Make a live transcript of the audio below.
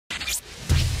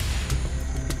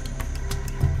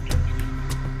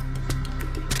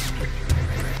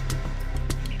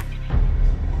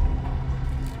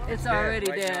It's already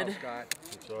dead.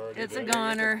 It's a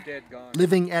goner.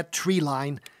 Living at tree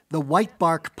line, the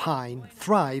whitebark pine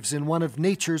thrives in one of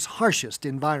nature's harshest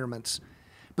environments.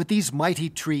 But these mighty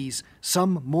trees,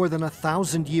 some more than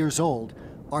 1,000 years old,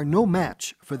 are no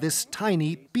match for this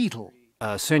tiny beetle.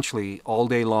 Essentially, all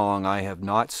day long, I have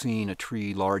not seen a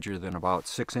tree larger than about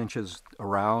 6 inches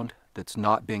around that's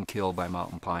not been killed by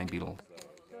mountain pine beetle.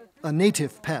 A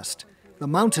native pest, the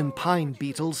mountain pine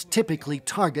beetles typically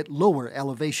target lower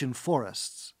elevation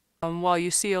forests. While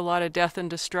you see a lot of death and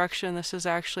destruction, this is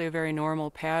actually a very normal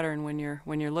pattern when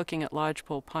you're looking at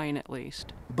lodgepole pine, at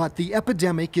least. But the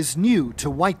epidemic is new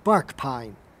to whitebark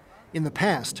pine. In the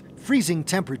past, freezing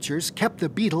temperatures kept the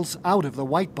beetles out of the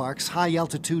whitebark's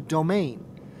high-altitude domain.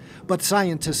 But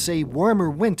scientists say warmer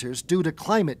winters due to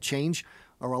climate change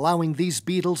are allowing these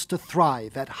beetles to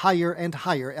thrive at higher and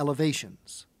higher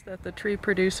elevations. That the tree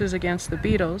produces against the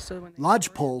beetles. So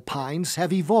Lodgepole pines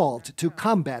have evolved to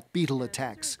combat beetle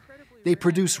attacks. They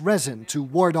produce resin to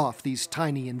ward off these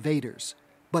tiny invaders.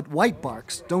 But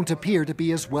whitebarks don't appear to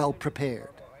be as well prepared.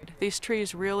 these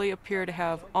trees really appear to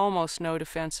have almost no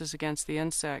defenses against the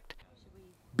insect.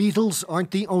 Beetles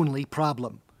aren't the only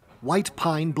problem. White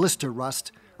pine blister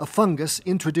rust, a fungus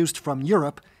introduced from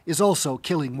Europe, is also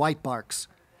killing whitebarks.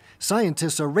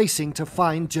 Scientists are racing to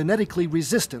find genetically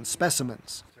resistant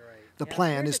specimens. The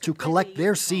plan is to collect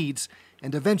their seeds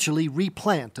and eventually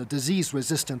replant a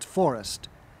disease-resistant forest.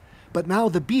 But now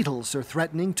the beetles are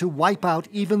threatening to wipe out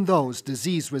even those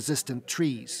disease-resistant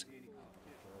trees.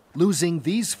 Losing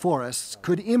these forests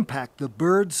could impact the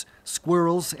birds,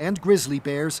 squirrels, and grizzly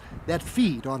bears that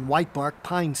feed on whitebark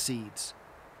pine seeds.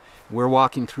 We're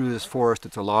walking through this forest.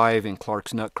 It's alive in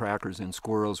Clark's nutcrackers and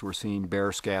squirrels. We're seeing bear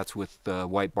scats with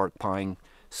whitebark pine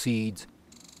seeds.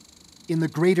 In the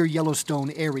greater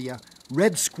Yellowstone area,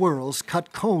 red squirrels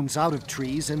cut cones out of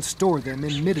trees and store them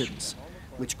in middens,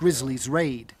 which grizzlies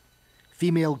raid.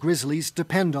 Female grizzlies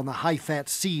depend on the high-fat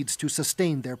seeds to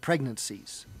sustain their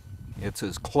pregnancies. It's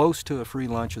as close to a free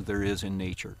lunch as there is in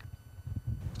nature.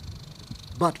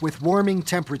 But with warming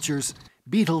temperatures,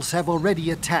 beetles have already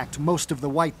attacked most of the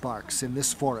whitebarks in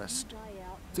this forest.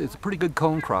 It's a pretty good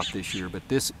cone crop this year, but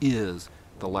this is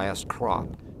the last crop.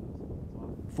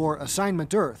 For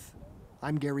Assignment Earth,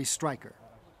 I'm Gary Stryker.